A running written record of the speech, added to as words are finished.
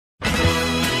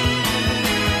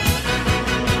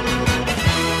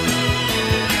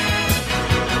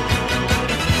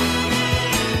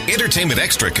Entertainment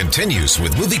Extra continues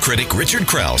with movie critic Richard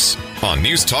Crouse on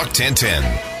News Talk 1010.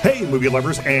 Hey, movie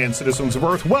lovers and citizens of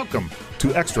Earth, welcome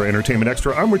to Extra Entertainment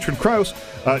Extra. I'm Richard Crouse.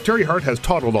 Terry Hart has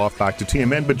toddled off back to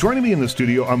TMN, but joining me in the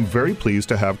studio, I'm very pleased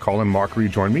to have Colin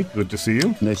Mochrie join me. Good to see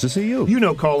you. Nice to see you. You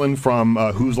know Colin from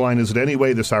Whose Line Is It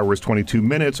Anyway? This hour is 22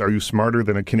 minutes. Are you smarter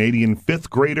than a Canadian fifth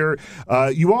grader?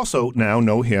 You also now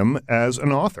know him as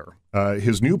an author.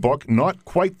 His new book, Not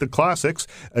Quite the Classics,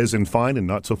 is in fine and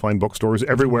not so fine bookstores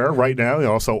everywhere right now,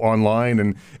 also online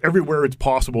and everywhere it's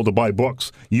possible to buy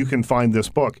books. You can find this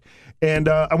book. And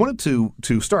I wanted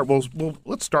to start, well,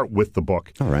 let's start with the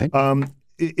book. All right.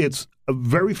 It's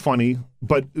very funny,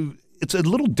 but it's a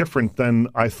little different than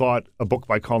I thought a book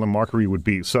by Colin Mochrie would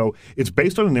be. So it's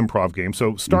based on an improv game,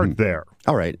 so start there.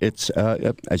 All right. It's,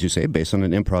 as you say, based on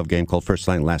an improv game called First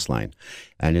Line, Last Line.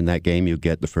 And in that game, you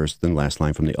get the first and last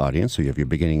line from the audience. So you have your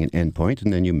beginning and end point,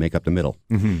 and then you make up the middle.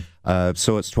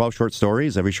 So it's 12 short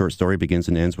stories. Every short story begins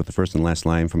and ends with the first and last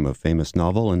line from a famous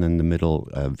novel, and then the middle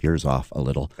veers off a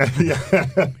little.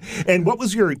 And what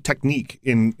was your technique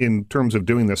in terms of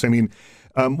doing this? I mean,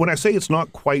 when I say it's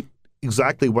not quite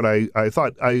exactly what I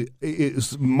thought,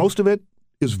 most of it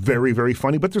is very, very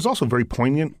funny, but there's also very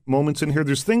poignant moments in here.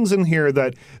 There's things in here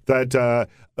that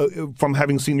from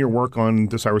having seen your work on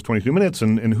This Hour's 22 Minutes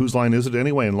and Whose Line Is It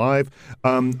Anyway and Live,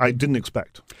 I didn't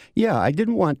expect. Yeah, I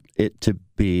didn't want it to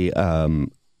be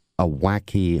a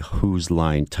wacky Whose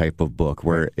Line type of book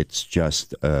where it's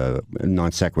just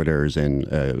non sequiturs and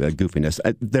goofiness.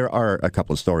 There are a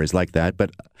couple of stories like that, but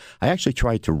I actually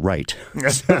tried to write,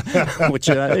 which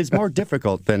is more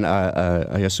difficult than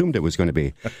I assumed it was going to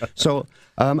be. So,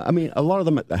 I mean, a lot of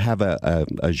them have a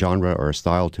genre or a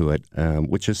style to it,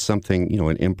 which is something,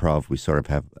 in improv, we sort of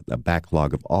have a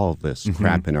backlog of all of this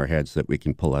crap in our heads that we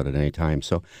can pull out at any time.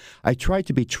 So I tried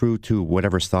to be true to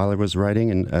whatever style I was writing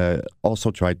and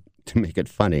also tried to make it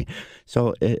funny.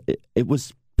 So it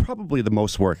was probably the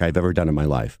most work I've ever done in my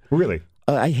life. Really?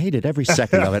 I hated every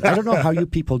second of it. I don't know how you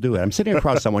people do it. I'm sitting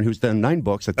across someone who's done 9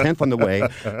 books, a 10th on the way.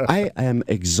 I am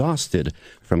exhausted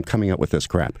from coming up with this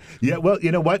crap. Yeah, well,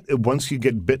 you know what? Once you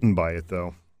get bitten by it,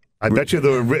 though, I bet you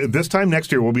this time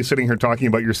next year we'll be sitting here talking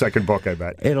about your second book, I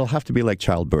bet. It'll have to be like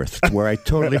childbirth, where I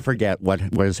totally forget what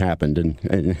has happened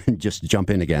and just jump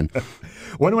in again.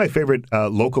 One of my favorite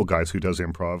local guys who does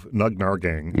improv, Nug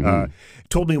Nargang,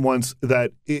 told me once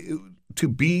that to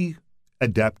be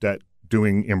adept at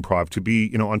doing improv, to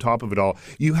be, on top of it all,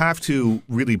 you have to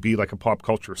really be like a pop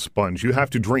culture sponge. You have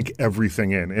to drink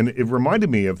everything in. And it reminded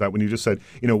me of that when you just said,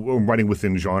 writing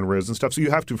within genres and stuff. So you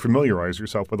have to familiarize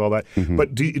yourself with all that.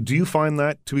 But do you find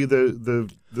that to be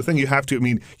the thing you have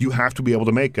to, you have to be able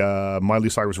to make a Miley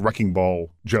Cyrus Wrecking Ball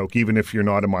joke, even if you're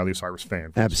not a Miley Cyrus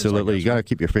fan. Absolutely. You got to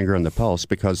keep your finger on the pulse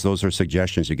because those are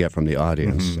suggestions you get from the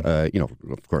audience.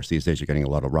 Of course, these days you're getting a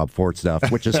lot of Rob Ford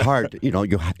stuff, which is hard.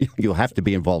 You have to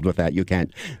be involved with that. You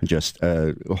can't just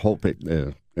hope it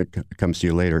comes to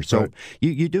you later. So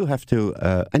you do have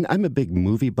to, and I'm a big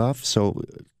movie buff, so,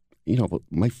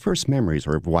 my first memories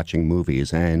are of watching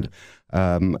movies and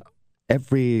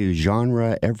every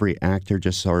genre, every actor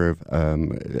just sort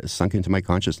of sunk into my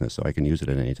consciousness so I can use it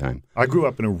at any time. I grew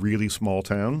up in a really small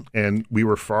town, and we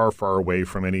were far, far away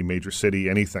from any major city,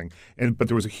 anything. But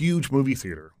there was a huge movie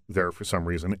theater there for some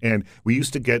reason, and we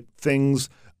used to get things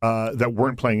that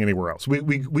weren't playing anywhere else.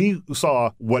 We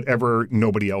saw whatever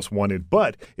nobody else wanted,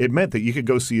 but it meant that you could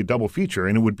go see a double feature,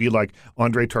 and it would be like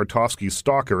Andrei Tarkovsky's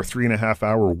Stalker, a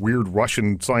 3.5-hour weird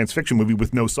Russian science fiction movie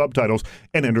with no subtitles,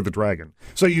 and Enter the Dragon.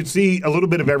 So you'd see a little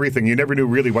bit of everything. You never knew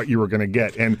really what you were going to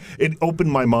get, and it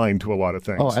opened my mind to a lot of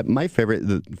things. Oh,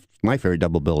 my favorite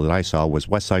double bill that I saw was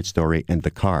West Side Story and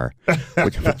The Car,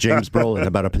 with James Brolin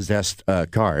about a possessed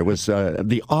car. It was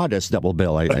the oddest double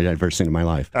bill I'd ever seen in my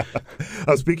life.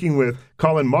 Speaking with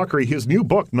Colin Mochrie, his new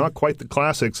book, Not Quite the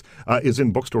Classics, is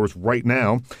in bookstores right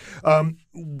now.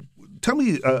 Tell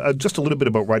me just a little bit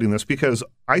about writing this, because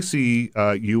I see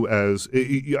you as,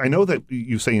 I know that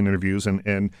you say in interviews,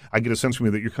 and I get a sense from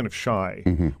you that you're kind of shy,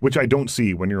 which I don't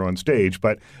see when you're on stage,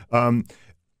 but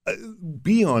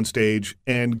being on stage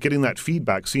and getting that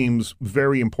feedback seems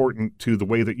very important to the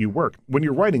way that you work. When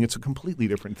you're writing, it's a completely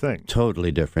different thing.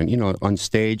 Totally different. On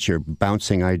stage, you're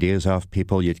bouncing ideas off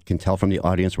people. You can tell from the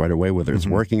audience right away whether it's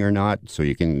working or not, so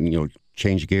you can,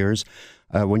 change gears.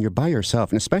 When you're by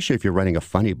yourself, and especially if you're writing a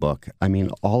funny book,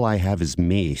 all I have is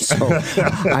me. So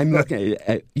I'm looking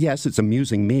at, yes, it's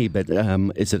amusing me, but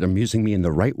is it amusing me in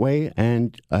the right way?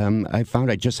 And I found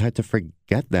I just had to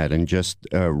forget that and just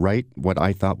write what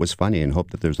I thought was funny and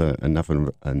hope that there's enough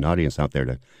of an audience out there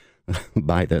to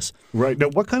buy this. Right. Now,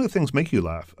 what kind of things make you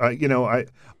laugh?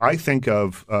 I think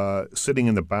of sitting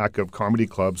in the back of comedy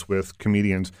clubs with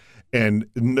comedians, and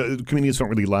comedians don't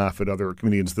really laugh at other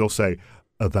comedians. They'll say,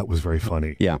 that was very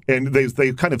funny. Yeah. And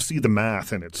they kind of see the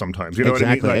math in it sometimes. You know what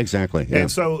I mean? Exactly. Yeah.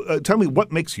 And so tell me,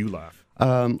 what makes you laugh?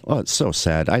 It's so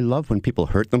sad. I love when people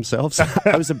hurt themselves.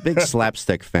 I was a big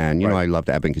slapstick fan. You know, I loved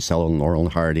Abbott and Costello and Laurel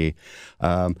and Hardy.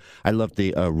 I loved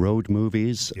the road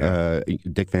movies,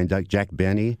 Dick Van Dyke, Jack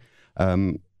Benny.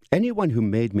 Anyone who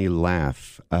made me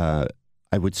laugh, I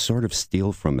would sort of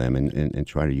steal from them and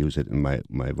try to use it in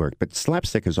my work. But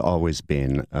slapstick has always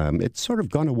been, it's sort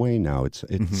of gone away now.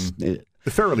 The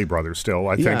Farrelly brothers still,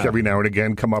 I think, every now and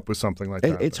again come up with something like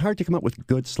that. It's hard to come up with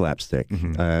good slapstick.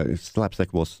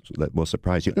 Slapstick will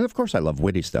surprise you. And, of course, I love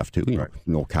witty stuff, too. You know,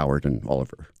 Noel Coward and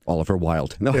Oliver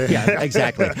Wilde. No, yeah,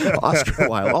 exactly. Oscar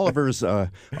Wilde. Oliver's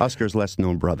Oscar's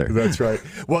less-known brother. That's right.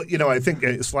 Well, you know, I think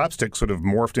slapstick sort of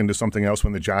morphed into something else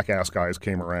when the Jackass guys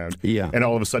came around. Yeah. And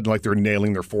all of a sudden, like, they're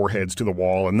nailing their foreheads to the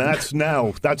wall. And that's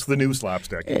the new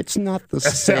slapstick. It's not the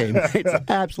same. It's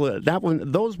absolute.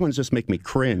 Those ones just make me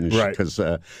cringe. Right.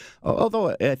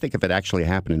 Although I think if it actually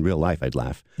happened in real life, I'd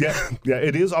laugh. Yeah,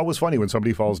 it is always funny when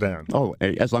somebody falls down. Oh,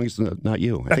 as long as it's not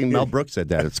you. I think Mel Brooks said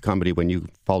that. It's comedy when you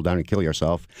fall down and kill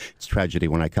yourself. It's tragedy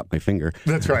when I cut my finger.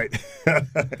 That's right.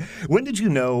 When did you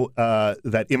know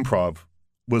that improv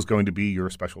was going to be your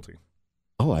specialty?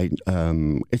 Oh,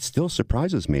 it still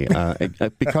surprises me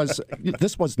because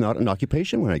this was not an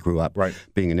occupation when I grew up. Right.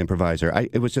 Being an improviser,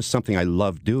 it was just something I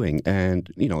loved doing,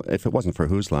 and you know, if it wasn't for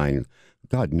Whose Line,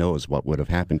 God knows what would have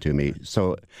happened to me.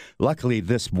 So, luckily,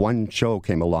 this one show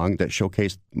came along that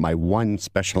showcased my one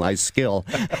specialized skill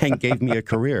and gave me a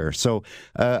career. So,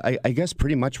 I guess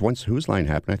pretty much once Whose Line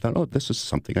happened, I thought, oh, this is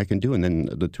something I can do. And then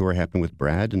the tour happened with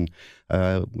Brad, and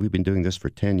we've been doing this for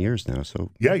 10 years now.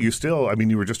 So yeah, you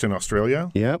were just in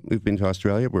Australia? Yeah, we've been to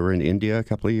Australia. We were in India a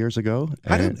couple of years ago.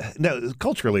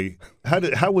 Culturally,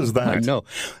 how was that? I know.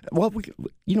 Well,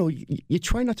 you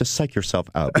try not to psych yourself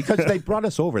out because they brought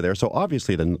us over there, so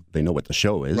obviously they know what the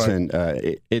show is, and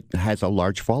it has a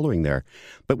large following there.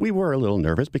 But we were a little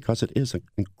nervous because it is an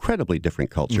incredibly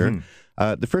different culture.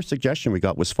 The first suggestion we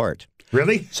got was fart.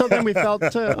 Really? So then we felt,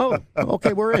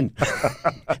 okay, we're in.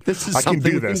 This is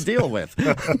something we can deal with.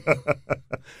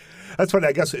 That's what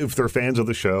I guess if they're fans of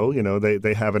the show, you know,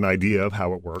 they have an idea of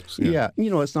how it works. Yeah,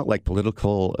 it's not like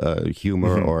political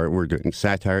humor or we're doing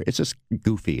satire. It's just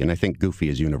goofy, and I think goofy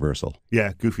is universal.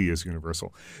 Yeah, goofy is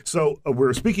universal. So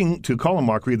we're speaking to Colin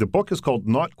Mochrie. The book is called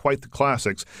Not Quite the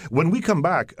Classics. When we come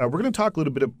back, we're going to talk a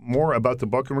little bit more about the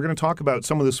book, and we're going to talk about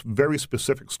some of this very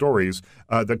specific stories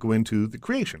that go into the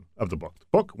creation of the book. The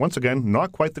book, once again,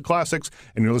 Not Quite the Classics,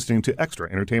 and you're listening to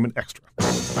Extra Entertainment Extra.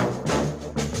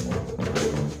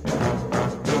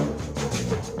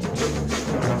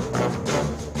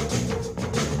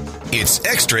 It's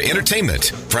Extra Entertainment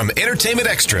from Entertainment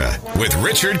Extra with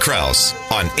Richard Crouse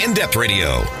on In-Depth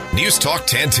Radio, News Talk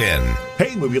 1010.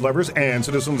 Hey, movie lovers and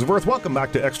citizens of Earth. Welcome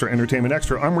back to Extra Entertainment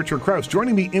Extra. I'm Richard Crouse.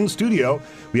 Joining me in studio,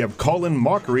 we have Colin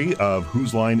Mochrie of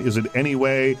Whose Line Is It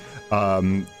Anyway?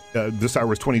 This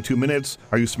hour is 22 minutes.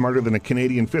 Are you smarter than a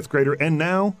Canadian fifth grader? And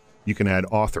now you can add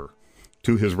author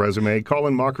to his resume.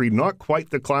 Colin Mochrie, Not Quite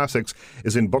the Classics,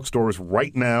 is in bookstores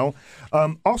right now.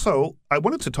 Also, I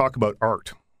wanted to talk about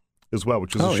art as well,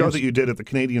 which is a show that you did at the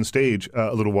Canadian Stage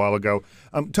a little while ago.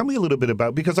 Tell me a little bit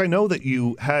about, because I know that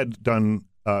you had done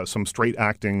some straight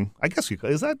acting. I guess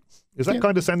is that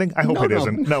condescending? I hope it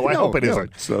isn't. No, I hope it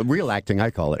isn't. It's real acting,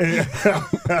 I call it.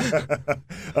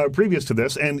 Previous to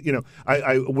this, and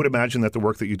I would imagine that the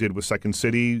work that you did with Second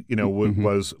City,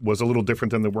 was a little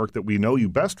different than the work that we know you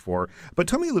best for. But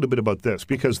tell me a little bit about this,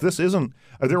 because this isn't.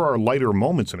 There are lighter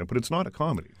moments in it, but it's not a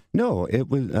comedy. No, it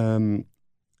was.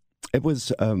 It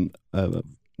was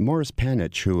Morris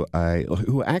Panich who I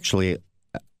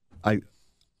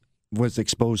was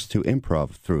exposed to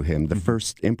improv through him. The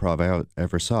first improv I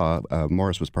ever saw,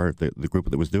 Morris was part of the group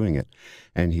that was doing it,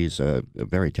 and he's a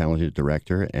very talented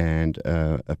director. And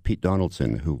Pete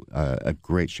Donaldson, who a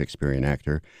great Shakespearean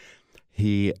actor.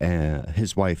 He,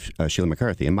 his wife Sheila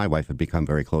McCarthy, and my wife had become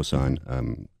very close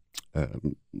on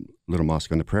Little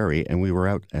Mosque on the Prairie, and we were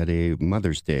out at a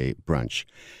Mother's Day brunch.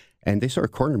 And they sort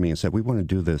of cornered me and said, we want to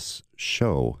do this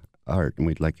show, Art, and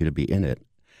we'd like you to be in it.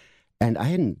 And I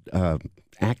hadn't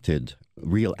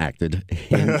real acted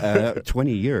in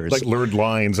 20 years. Like learned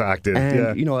lines acted.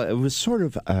 And, it was sort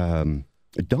of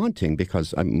daunting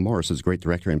because Morris is a great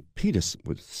director and Pete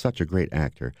was such a great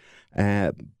actor.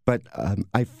 But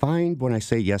I find when I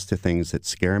say yes to things that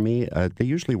scare me, they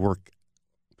usually work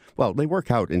well, they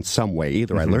work out in some way.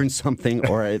 Either I learned something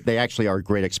or they actually are a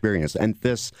great experience. And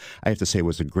this, I have to say,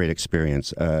 was a great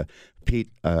experience.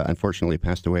 Pete, unfortunately,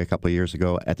 passed away a couple of years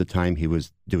ago. At the time, he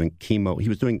was doing chemo. He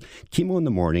was doing chemo in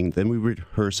the morning, then we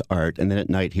rehearse art, and then at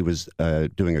night he was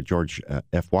doing a George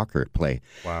F. Walker play.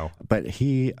 Wow. But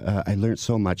I learned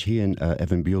so much. He and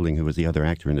Evan Bueling, who was the other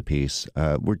actor in the piece,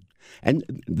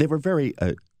 they were very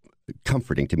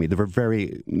comforting to me.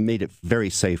 Made it very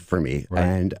safe for me. Right.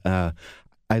 And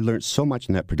I learned so much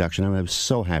in that production, and I was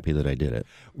so happy that I did it.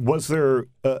 Was there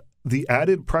the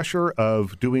added pressure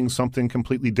of doing something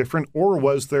completely different, or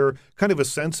was there kind of a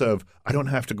sense of, I don't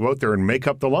have to go out there and make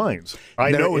up the lines?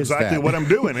 I know exactly what I'm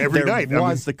doing every night. There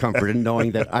was the comfort in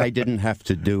knowing that I didn't have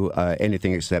to do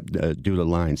anything except do the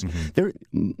lines.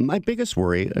 My biggest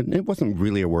worry, and it wasn't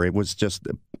really a worry, was just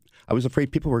I was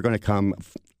afraid people were going to come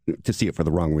to see it for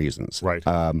the wrong reasons. Right.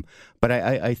 But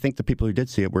I think the people who did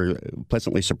see it were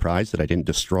pleasantly surprised that I didn't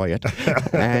destroy it.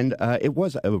 And it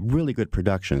was a really good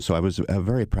production, so I was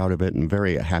very proud of it and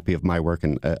very happy of my work.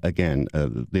 And again,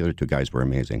 the other two guys were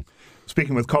amazing.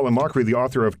 Speaking with Colin Mochrie, the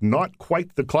author of Not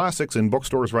Quite the Classics in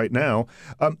bookstores right now,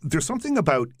 there's something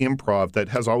about improv that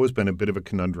has always been a bit of a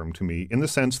conundrum to me, in the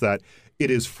sense that it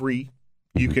is free.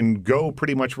 You can go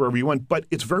pretty much wherever you want, but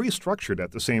it's very structured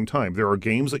at the same time. There are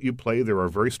games that you play. There are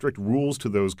very strict rules to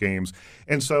those games.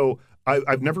 And so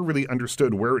I've never really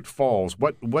understood where it falls.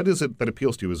 What is it that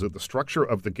appeals to you? Is it the structure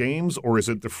of the games, or is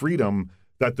it the freedom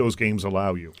that those games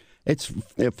allow you? It's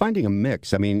finding a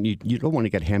mix. I mean, you don't want to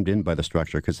get hemmed in by the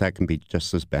structure, because that can be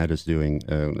just as bad as doing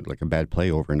like a bad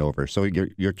play over and over. So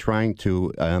you're trying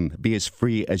to be as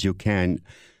free as you can.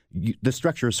 The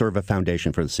structure is sort of a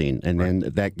foundation for the scene, and then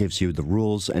that gives you the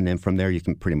rules, and then from there you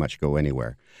can pretty much go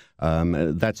anywhere.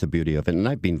 That's the beauty of it, and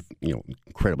I've been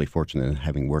incredibly fortunate in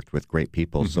having worked with great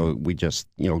people. So we just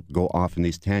go off in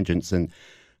these tangents, and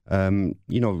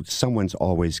someone's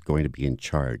always going to be in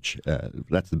charge.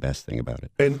 That's the best thing about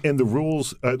it. And the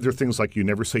rules, there are things like you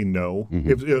never say no,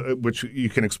 which you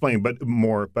can explain, but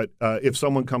if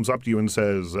someone comes up to you and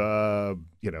says,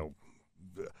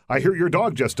 I hear your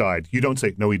dog just died, you don't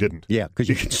say, no, he didn't. Yeah, because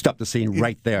you can stop the scene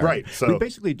right there. Right. So we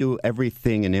basically do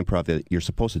everything in improv that you're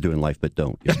supposed to do in life, but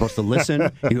don't. You're supposed to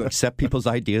listen, you accept people's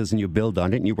ideas, and you build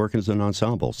on it, and you work as an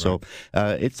ensemble. So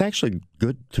it's actually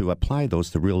good to apply those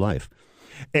to real life.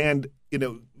 And,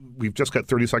 we've just got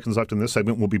 30 seconds left in this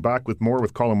segment. We'll be back with more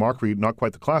with Colin Mochrie, Not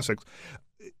Quite the Classics.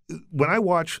 When I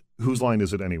watch Whose Line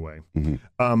Is It Anyway,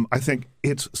 I think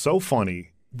it's so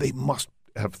funny. They must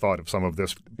have thought of some of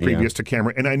this previous to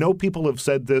camera. And I know people have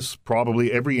said this,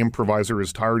 probably every improviser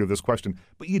is tired of this question,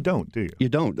 but you don't, do you? You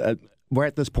don't. We're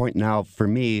at this point now, for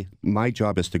me, my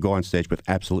job is to go on stage with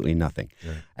absolutely nothing.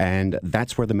 Yeah. And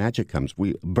that's where the magic comes.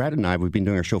 Brad and I, we've been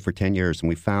doing our show for 10 years, and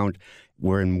we found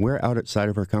when we're outside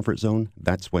of our comfort zone,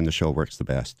 that's when the show works the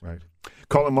best. Right.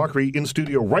 Colin Mochrie in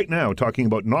studio right now talking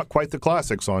about Not Quite the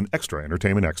Classics on Extra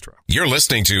Entertainment Extra. You're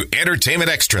listening to Entertainment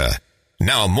Extra.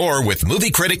 Now more with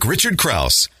movie critic Richard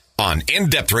Crouse on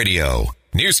In-Depth Radio.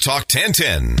 News Talk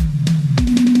 1010.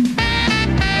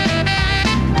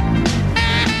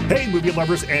 Hey, movie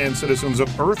lovers and citizens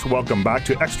of Earth. Welcome back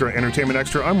to Extra Entertainment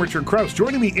Extra. I'm Richard Crouse.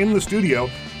 Joining me in the studio,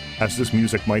 as this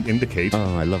music might indicate.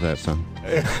 Oh, I love that song.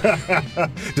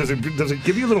 Does it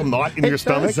give you a little knot in your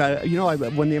stomach?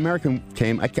 When the American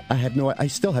came, I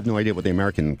still have no idea what the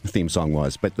American theme song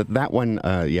was, but that one,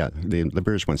 the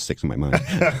British one sticks in my mind.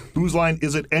 Whose Line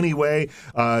Is It Anyway?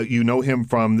 You know him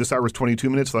from This Hour's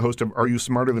 22 Minutes, the host of Are You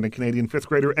Smarter Than a Canadian Fifth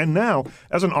Grader? And now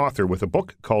as an author with a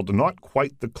book called Not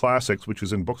Quite the Classics, which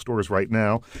is in bookstores right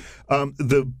now.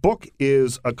 The book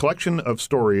is a collection of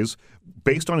stories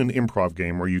based on an improv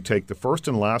game where you take the first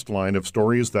and last line of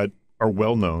stories that are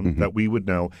well known, that we would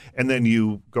know, and then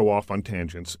you go off on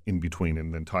tangents in between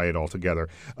and then tie it all together.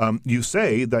 You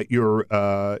say that you're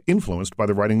influenced by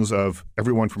the writings of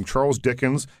everyone from Charles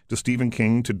Dickens to Stephen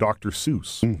King to Dr.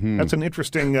 Seuss. That's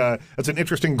an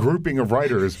interesting grouping of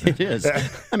writers. It is.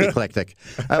 I'm eclectic.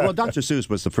 Well, Dr. Seuss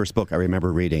was the first book I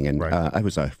remember reading, and I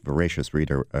was a voracious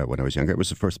reader when I was younger. It was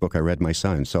the first book I read my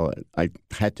son, so I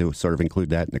had to sort of include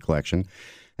that in the collection.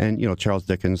 And, Charles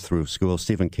Dickens through school,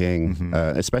 Stephen King,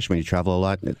 especially when you travel a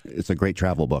lot, it's a great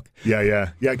travel book.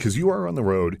 Yeah, because you are on the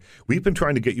road. We've been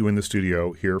trying to get you in the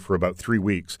studio here for about 3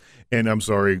 weeks. And I'm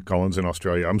sorry, Colin's in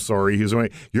Australia. I'm sorry, he's away.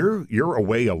 You're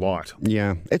away a lot.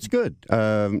 Yeah, it's good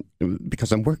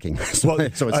because I'm working, so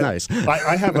it's nice.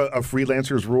 I have a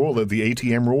freelancer's rule, the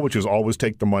ATM rule, which is always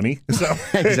take the money. So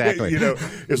exactly.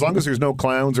 As long as there's no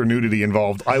clowns or nudity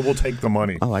involved, I will take the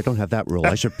money. Oh, I don't have that rule.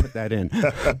 I should put that in.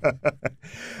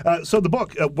 So the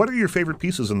book, what are your favorite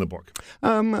pieces in the book?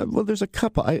 Well, there's a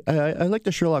couple. I like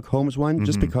the Sherlock Holmes one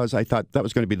just because I thought that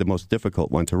was going to be the most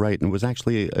difficult one to write, and it was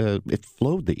actually it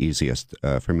flowed the easiest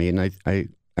for me, and I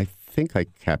think I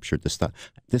captured the stuff.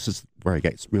 This is where I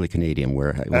get really Canadian,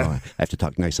 where I have to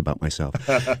talk nice about myself.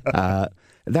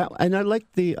 And I like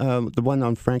the one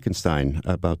on Frankenstein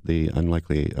about the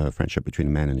unlikely friendship between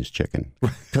a man and his chicken,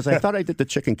 because I thought I did the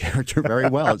chicken character very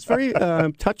well. It's very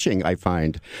touching, I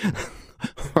find.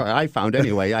 Or I found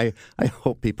anyway. I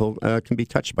hope people can be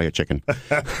touched by a chicken.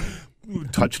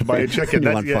 Touched by a chicken.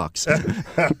 On Fox.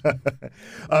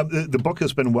 The book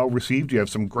has been well received. You have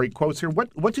some great quotes here.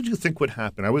 What did you think would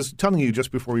happen? I was telling you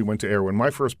just before we went to air, when my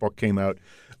first book came out,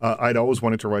 I'd always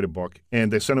wanted to write a book,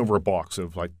 and they sent over a box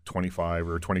of like 25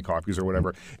 or 20 copies or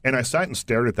whatever, and I sat and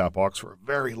stared at that box for a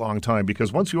very long time,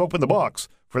 because once you open the box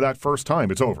for that first time,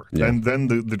 it's over. Yeah. And then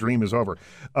the dream is over.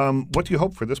 What do you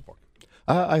hope for this book?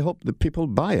 I hope that people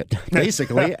buy it,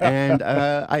 basically, and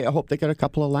I hope they get a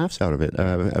couple of laughs out of it.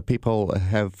 People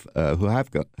who have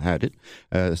had it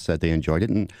said they enjoyed it,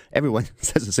 and everyone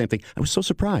says the same thing. I was so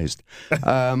surprised.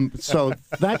 So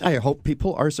that I hope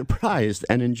people are surprised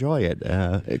and enjoy it,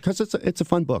 because it's a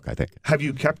fun book, I think. Have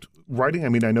you kept writing? I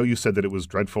mean, I know you said that it was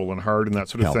dreadful and hard and that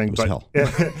sort of thing, but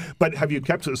but have you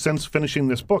kept, since finishing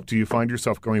this book, do you find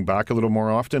yourself going back a little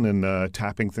more often and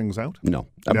tapping things out? No.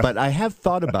 But I have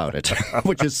thought about it,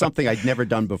 which is something I'd never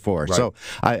done before. Right. So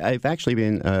I've actually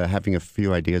been having a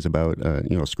few ideas about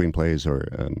screenplays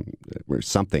or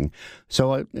something.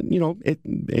 So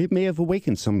it may have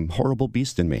awakened some horrible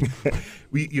beast in me.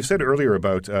 You said earlier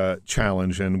about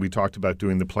challenge, and we talked about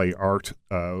doing the play art,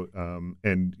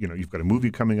 and you've got a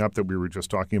movie coming up that we were just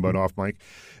talking about off mic.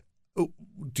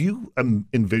 Do you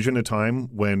envision a time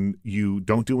when you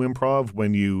don't do improv,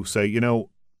 when you say,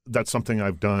 that's something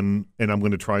I've done, and I'm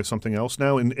going to try something else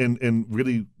now, and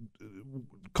really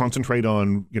concentrate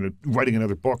on writing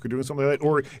another book or doing something like that?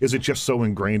 Or is it just so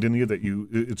ingrained in you that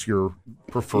it's your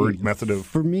preferred method of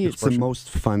For me, expression? It's the most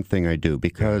fun thing I do,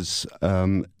 because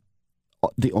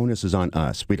the onus is on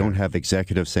us. We don't have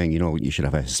executives saying, you should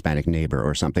have a Hispanic neighbor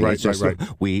or something. Right, it's just, right.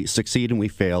 We succeed and we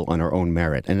fail on our own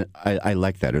merit, and I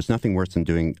like that. There's nothing worse than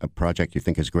doing a project you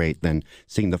think is great than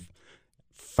seeing the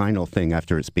final thing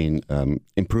after it's been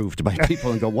improved by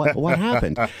people and go, what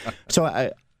happened?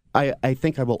 So I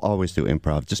think I will always do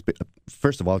improv.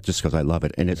 First of all, just because I love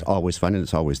it, and it's always fun and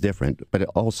it's always different. But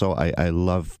also, I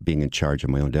love being in charge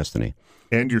of my own destiny.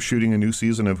 And you're shooting a new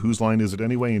season of Whose Line Is It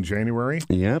Anyway in January?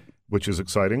 Yep. Which is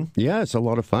exciting. Yeah, it's a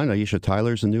lot of fun. Aisha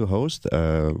Tyler's a new host.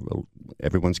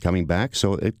 Everyone's coming back.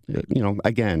 So,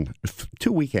 again,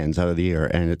 2 weekends out of the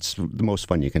year, and it's the most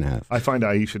fun you can have. I find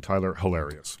Aisha Tyler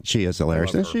hilarious. She is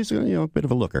hilarious, and she's a bit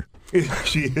of a looker.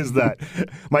 She is that.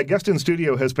 My guest in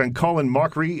studio has been Colin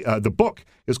Mochrie. The book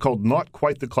is called Not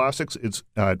Quite the Classics. It's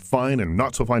at fine and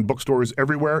not so fine bookstores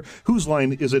everywhere. Whose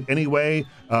Line Is It Anyway?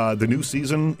 The new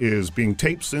season is being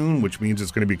taped soon, which means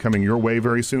it's going to be coming your way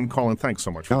very soon. Colin, thanks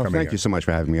so much for coming. Thank you so much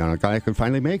for having me on. I can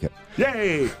finally make it.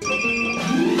 Yay!